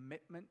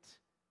commitment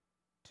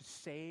to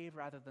save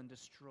rather than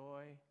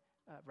destroy,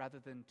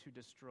 to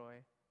destroy.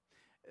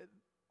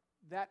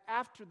 That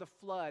after the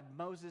flood,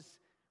 Moses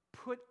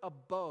put a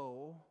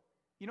bow.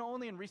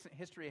 Only in recent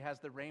history has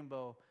the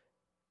rainbow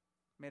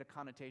made a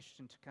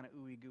connotation to kind of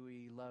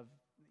ooey-gooey love.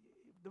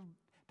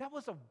 That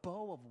was a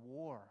bow of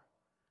war.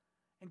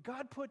 And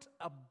God puts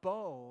a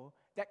bow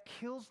that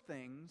kills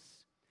things,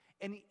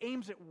 and he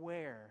aims it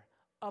where?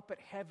 Up at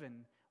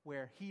heaven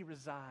where he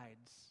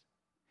resides.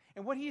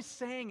 And what he's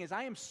saying is,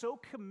 I am so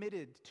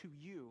committed to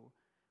you,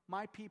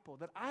 my people,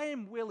 that I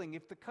am willing,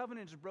 if the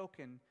covenant is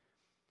broken,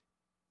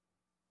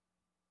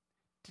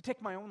 to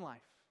take my own life.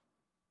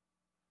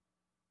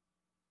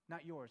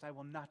 Not yours. I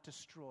will not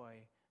destroy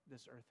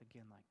this earth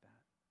again like that.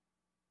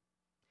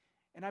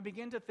 And I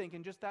begin to think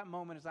in just that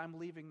moment as I'm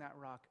leaving that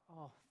rock,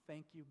 oh,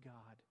 thank you,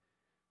 God,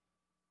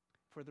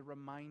 for the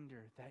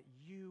reminder that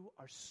you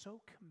are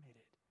so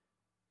committed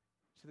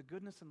to the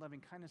goodness and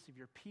loving kindness of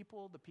your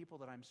people, the people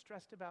that I'm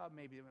stressed about,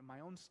 maybe my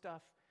own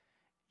stuff.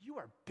 You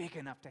are big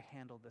enough to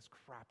handle this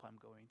crap I'm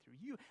going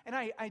through.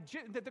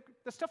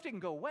 The stuff didn't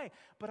go away,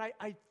 but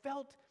I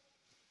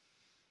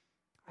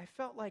I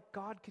felt like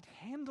God could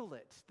handle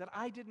it, that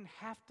I didn't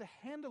have to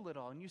handle it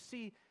all. And you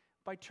see,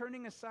 by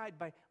turning aside,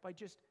 by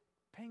just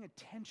paying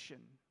attention,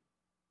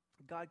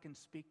 God can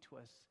speak to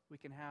us. We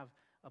can have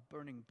a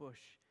burning bush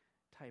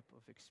type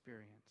of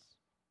experience.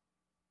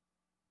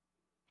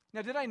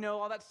 Now, did I know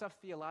all that stuff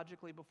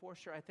theologically before?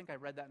 Sure, I think I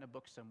read that in a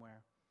book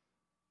somewhere.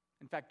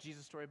 In fact,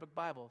 Jesus Storybook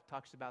Bible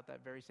talks about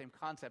that very same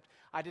concept.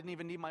 I didn't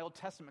even need my Old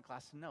Testament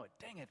class to know it.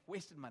 Dang it,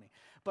 wasted money.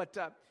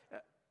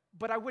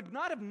 But I would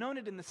not have known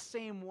it in the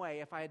same way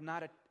if I had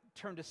not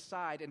turned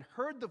aside and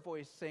heard the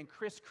voice saying,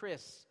 Chris,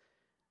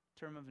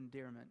 term of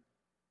endearment.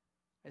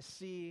 I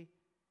see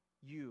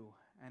you,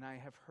 and I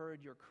have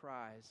heard your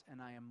cries,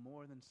 and I am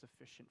more than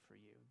sufficient for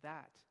you.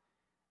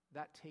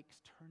 That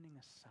takes turning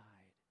aside.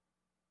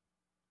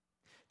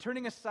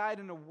 Turning aside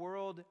in a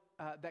world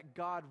that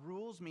God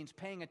rules means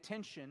paying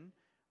attention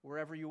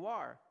wherever you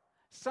are.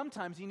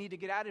 Sometimes you need to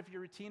get out of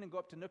your routine and go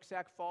up to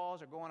Nooksack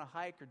Falls or go on a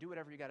hike or do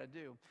whatever you got to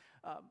do.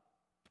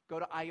 Go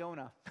to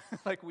Iona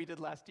like we did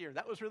last year.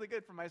 That was really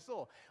good for my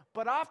soul.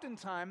 But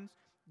oftentimes,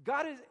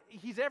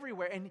 He's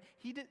everywhere. And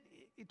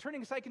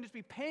turning aside can just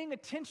be paying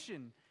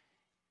attention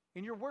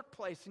in your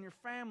workplace, in your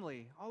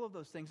family, all of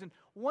those things. And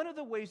one of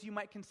the ways you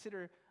might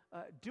consider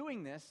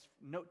doing this,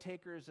 note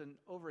takers and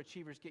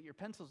overachievers, get your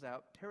pencils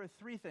out. Here are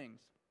 3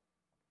 things.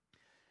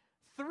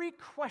 3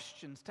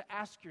 questions to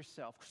ask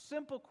yourself,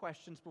 simple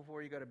questions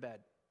before you go to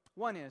bed.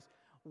 One is,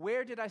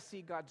 where did I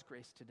see God's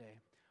grace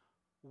today?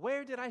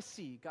 Where did I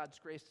see God's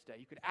grace today?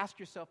 You could ask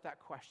yourself that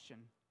question.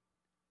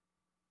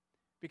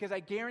 Because I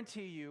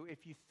guarantee you,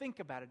 if you think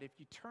about it, if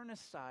you turn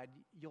aside,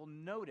 you'll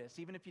notice,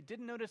 even if you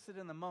didn't notice it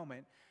in the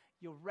moment,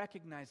 you'll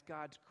recognize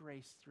God's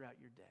grace throughout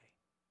your day.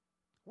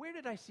 Where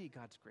did I see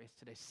God's grace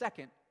today?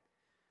 Second,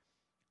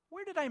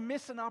 where did I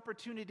miss an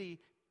opportunity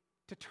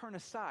to turn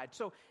aside?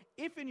 So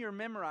if in your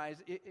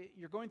memorize,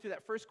 you're going through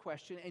that first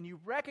question and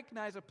you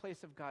recognize a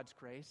place of God's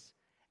grace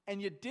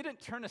and you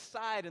didn't turn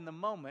aside in the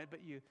moment,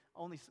 but you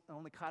only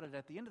caught it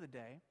at the end of the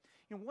day,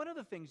 one of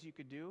the things you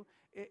could do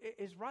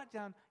is write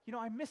down,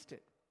 I missed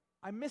it.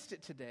 I missed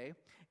it today,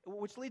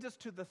 which leads us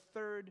to the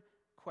third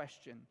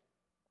question.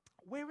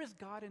 Where is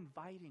God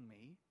inviting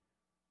me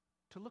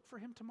to look for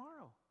Him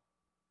tomorrow?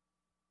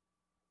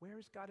 Where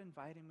is God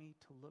inviting me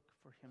to look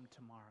for Him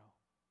tomorrow?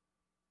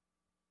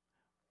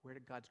 Where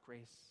did God's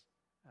grace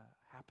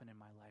happen in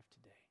my life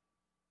today?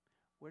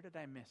 Where did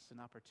I miss an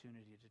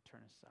opportunity to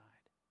turn aside?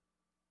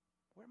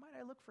 Where might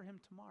I look for Him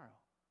tomorrow?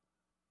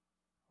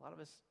 A lot of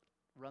us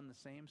run the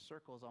same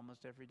circles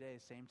almost every day,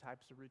 same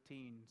types of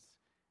routines.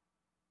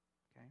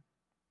 Okay?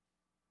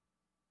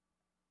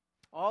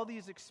 All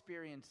these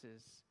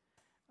experiences,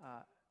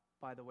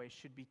 by the way,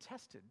 should be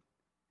tested.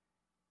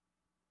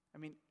 I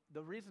mean,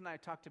 the reason I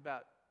talked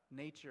about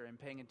nature and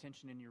paying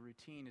attention in your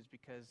routine is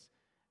because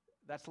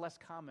that's less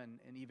common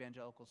in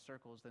evangelical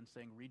circles than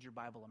saying, read your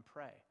Bible and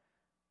pray.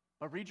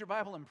 But read your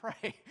Bible and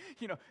pray.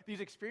 These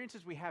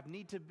experiences we have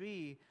need to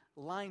be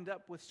lined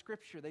up with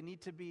Scripture. They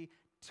need to be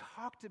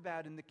talked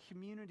about in the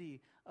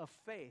community of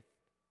faith.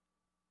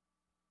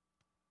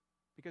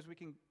 Because we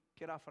can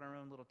get off on our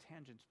own little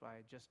tangents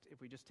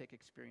if we just take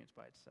experience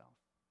by itself.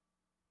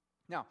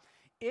 Now,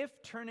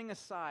 if turning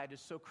aside is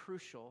so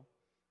crucial,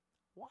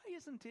 why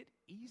isn't it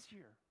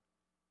easier?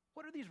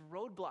 What are these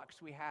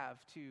roadblocks we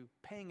have to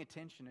paying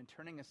attention and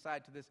turning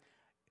aside to this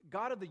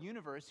God of the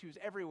universe who's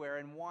everywhere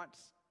and wants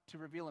to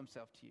reveal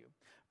Himself to you?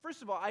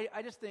 First of all,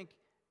 I just think,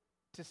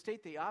 to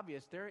state the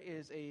obvious, there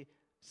is a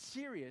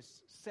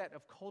serious set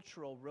of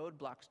cultural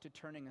roadblocks to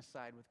turning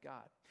aside with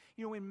God.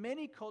 In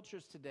many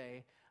cultures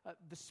today,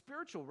 the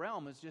spiritual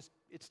realm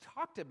it's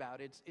talked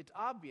about, it's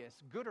obvious,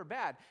 good or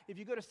bad. If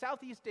you go to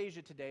Southeast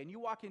Asia today and you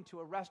walk into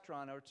a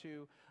restaurant or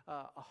to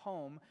a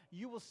home,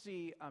 you will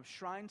see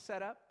shrines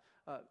set up,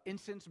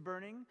 incense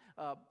burning,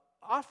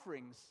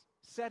 offerings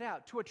set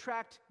out to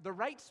attract the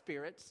right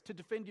spirits to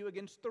defend you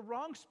against the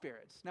wrong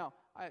spirits. Now,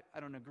 I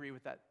don't agree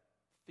with that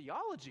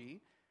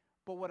theology,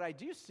 but what I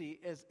do see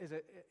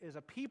is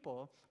a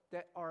people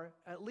that are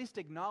at least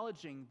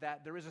acknowledging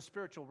that there is a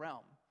spiritual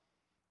realm.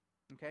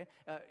 Okay?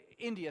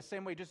 India,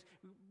 same way. Just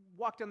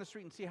walk down the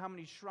street and see how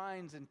many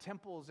shrines and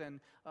temples and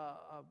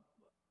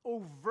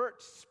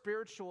overt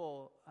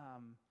spiritual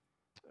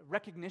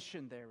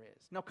recognition there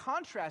is. Now,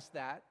 contrast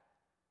that.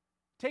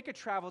 Take a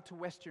travel to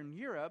Western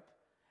Europe,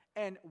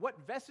 and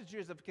what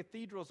vestiges of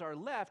cathedrals are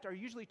left are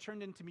usually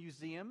turned into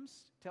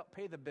museums to help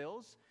pay the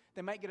bills.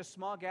 They might get a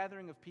small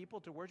gathering of people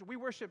to worship. We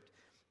worshiped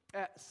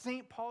at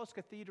St. Paul's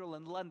Cathedral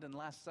in London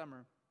last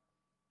summer.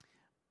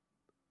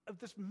 Of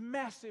this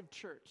massive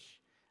church.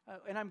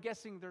 And I'm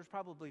guessing there's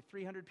probably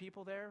 300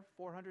 people there,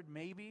 400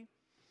 maybe.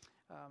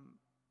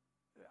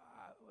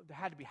 There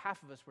had to be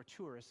half of us were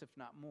tourists, if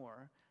not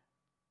more,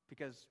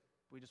 because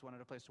we just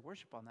wanted a place to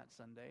worship on that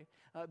Sunday.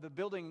 The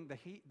building,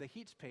 the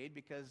heat's paid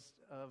because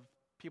of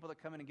people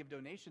that come in and give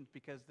donations,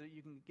 because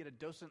you can get a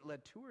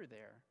docent-led tour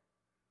there.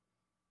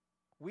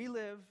 We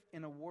live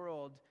in a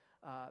world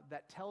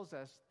that tells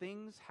us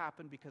things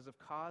happen because of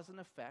cause and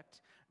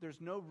effect.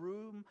 There's no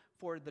room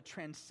for the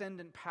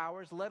transcendent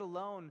powers, let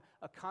alone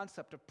a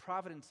concept of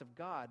providence of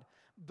God.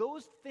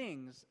 those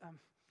things,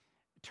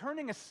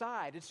 turning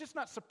aside, it's just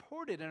not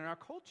supported in our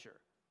culture.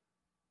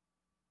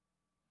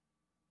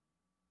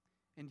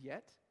 And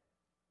yet,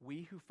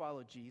 we who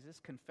follow Jesus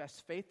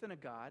confess faith in a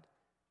God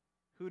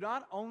who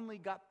not only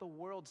got the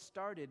world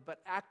started, but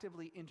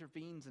actively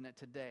intervenes in it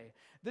today.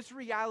 This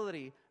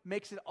reality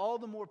makes it all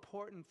the more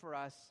important for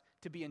us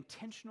to be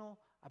intentional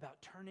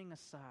about turning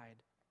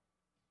aside,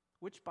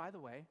 which, by the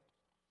way,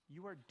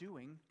 you are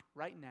doing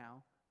right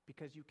now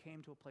because you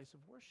came to a place of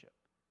worship,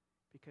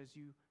 because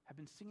you have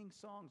been singing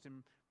songs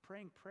and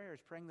praying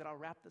prayers, praying that I'll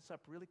wrap this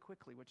up really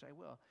quickly, which I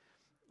will.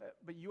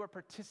 But you are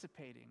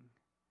participating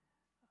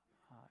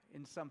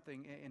in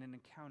something, in an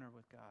encounter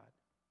with God.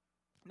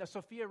 Now,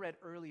 Sophia read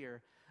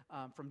earlier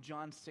from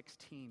John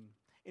 16,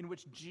 in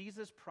which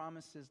Jesus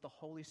promises the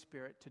Holy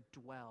Spirit to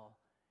dwell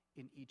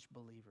in each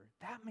believer.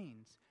 That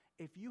means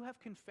if you have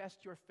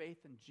confessed your faith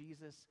in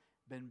Jesus,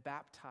 been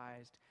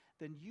baptized,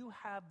 then you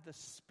have the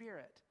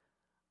Spirit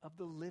of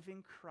the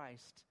living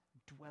Christ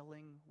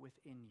dwelling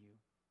within you.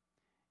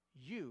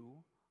 You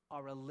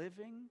are a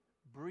living,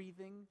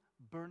 breathing,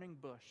 burning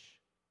bush.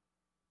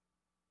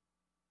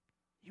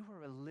 You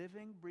are a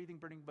living, breathing,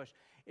 burning bush.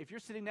 If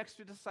you're sitting next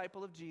to a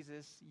disciple of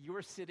Jesus, you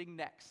are sitting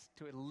next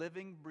to a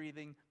living,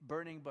 breathing,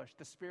 burning bush.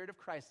 The Spirit of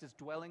Christ is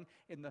dwelling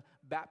in the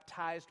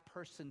baptized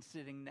person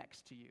sitting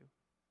next to you.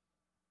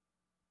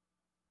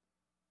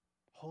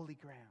 Holy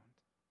ground.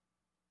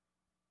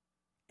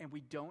 And we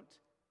don't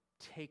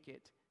take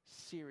it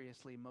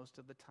seriously most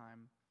of the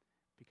time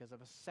because of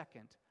a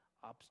second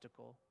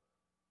obstacle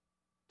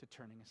to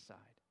turning aside.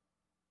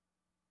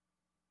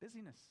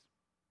 Busyness.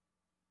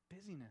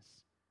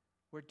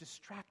 We're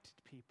distracted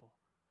people.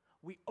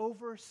 We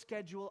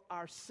overschedule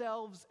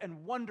ourselves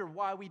and wonder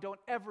why we don't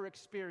ever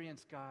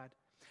experience God.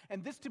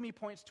 And this to me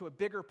points to a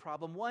bigger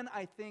problem. One,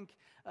 I think,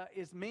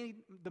 is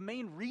the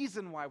main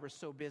reason why we're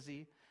so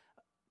busy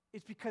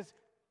is because,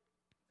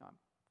 I'm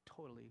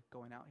totally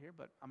going out here,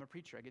 but I'm a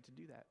preacher, I get to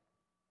do that.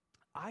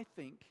 I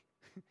think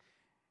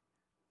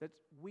that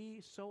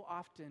we so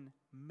often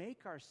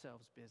make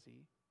ourselves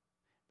busy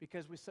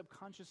because we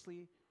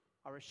subconsciously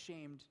are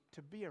ashamed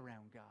to be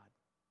around God.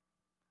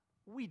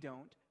 We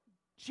don't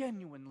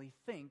genuinely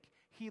think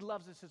He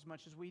loves us as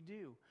much as we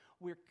do.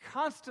 We're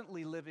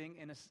constantly living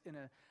in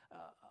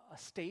a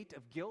state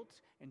of guilt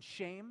and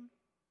shame,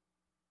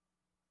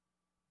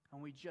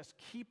 and we just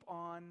keep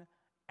on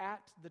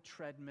at the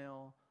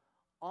treadmill,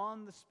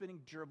 on the spinning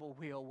gerbil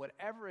wheel,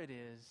 whatever it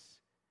is,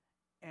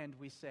 and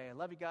we say, I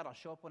love you, God, I'll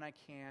show up when I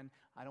can.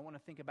 I don't want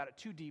to think about it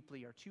too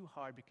deeply or too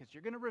hard because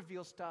you're going to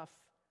reveal stuff,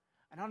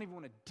 and I don't even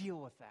want to deal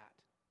with that.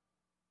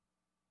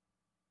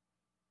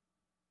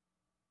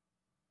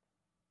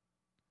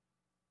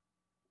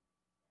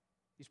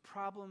 These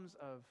problems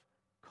of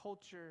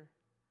culture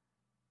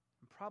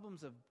and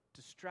problems of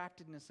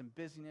distractedness and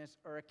busyness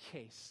are a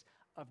case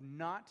of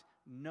not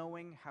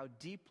knowing how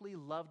deeply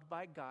loved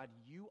by God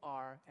you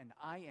are and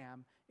I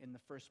am in the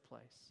first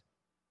place.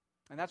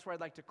 And that's where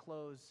I'd like to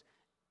close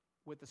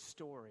with a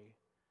story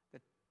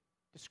that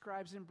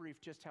describes in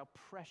brief just how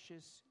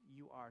precious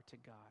you are to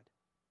God.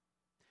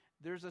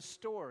 There's a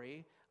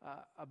story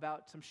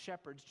about some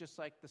shepherds, just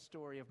like the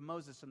story of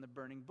Moses and the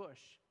burning bush.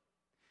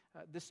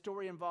 This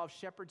story involves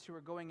shepherds who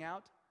are going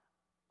out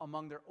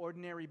among their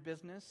ordinary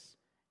business,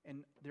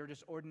 and they're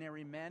just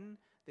ordinary men.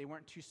 They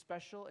weren't too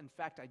special. In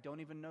fact, I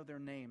don't even know their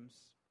names.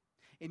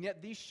 And yet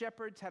these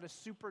shepherds had a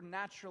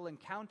supernatural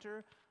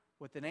encounter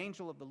with an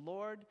angel of the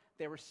Lord.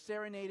 They were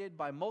serenaded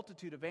by a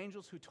multitude of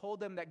angels who told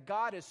them that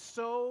God is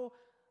so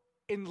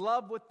in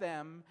love with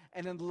them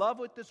and in love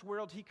with this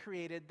world He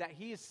created that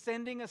He is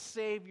sending a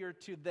Savior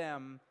to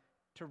them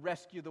to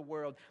rescue the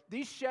world.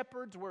 These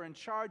shepherds were in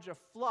charge of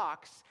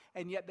flocks,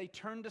 and yet they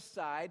turned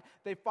aside.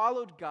 They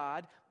followed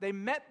God. They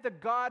met the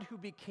God who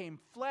became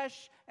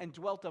flesh and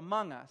dwelt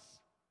among us.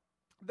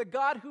 The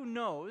God who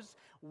knows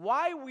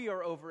why we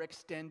are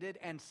overextended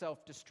and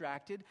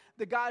self-distracted.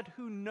 The God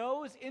who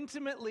knows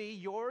intimately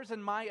yours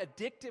and my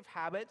addictive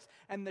habits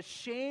and the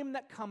shame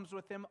that comes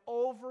with them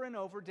over and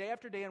over, day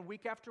after day and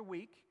week after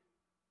week.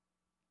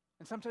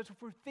 And sometimes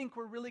if we think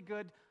we're really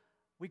good,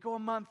 we go a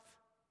month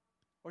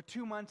or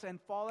 2 months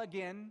and fall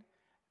again.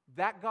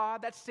 That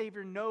God, that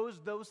Savior, knows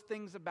those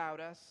things about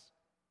us.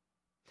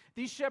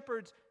 These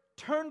shepherds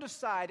turned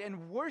aside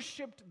and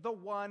worshiped the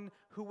one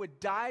who would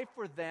die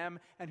for them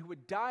and who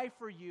would die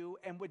for you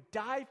and would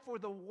die for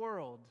the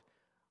world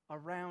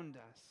around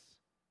us.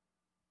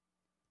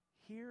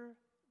 Hear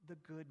the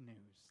good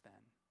news then,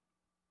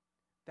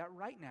 that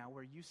right now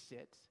where you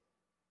sit,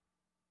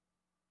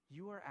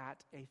 you are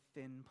at a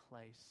thin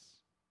place.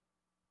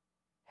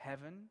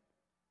 Heaven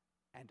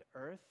and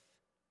earth,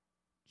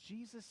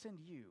 Jesus and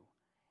you,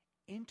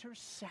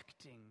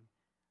 intersecting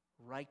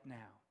right now.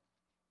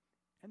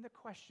 And the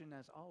question,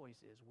 as always,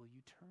 is, will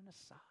you turn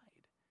aside?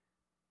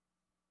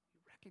 You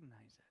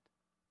recognize it.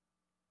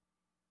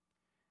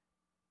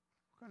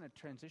 We're going to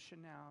transition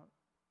now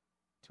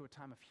to a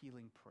time of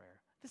healing prayer.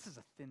 This is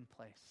a thin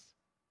place.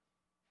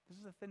 This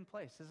is a thin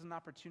place. This is an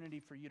opportunity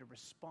for you to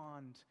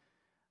respond,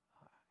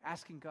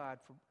 asking God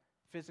for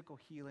physical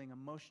healing,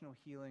 emotional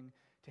healing,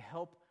 to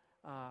help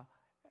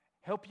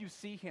you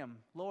see him.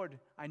 Lord,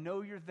 I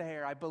know you're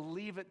there. I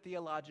believe it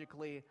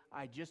theologically.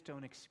 I just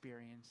don't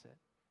experience it.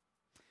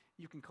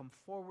 You can come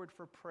forward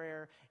for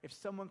prayer. If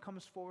someone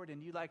comes forward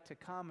and you'd like to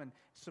come and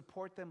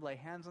support them, lay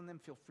hands on them,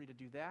 feel free to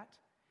do that.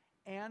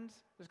 And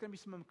there's going to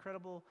be some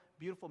incredible,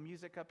 beautiful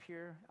music up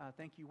here.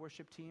 Thank you,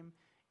 worship team.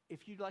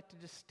 If you'd like to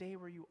just stay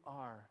where you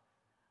are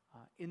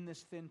in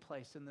this thin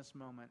place, in this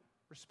moment,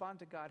 respond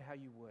to God how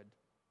you would.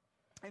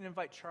 And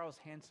invite Charles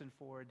Hanson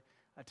forward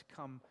to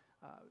come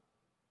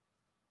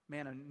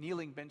man a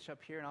kneeling bench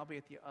up here, and I'll be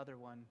at the other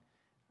one.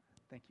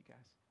 Thank you,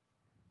 guys.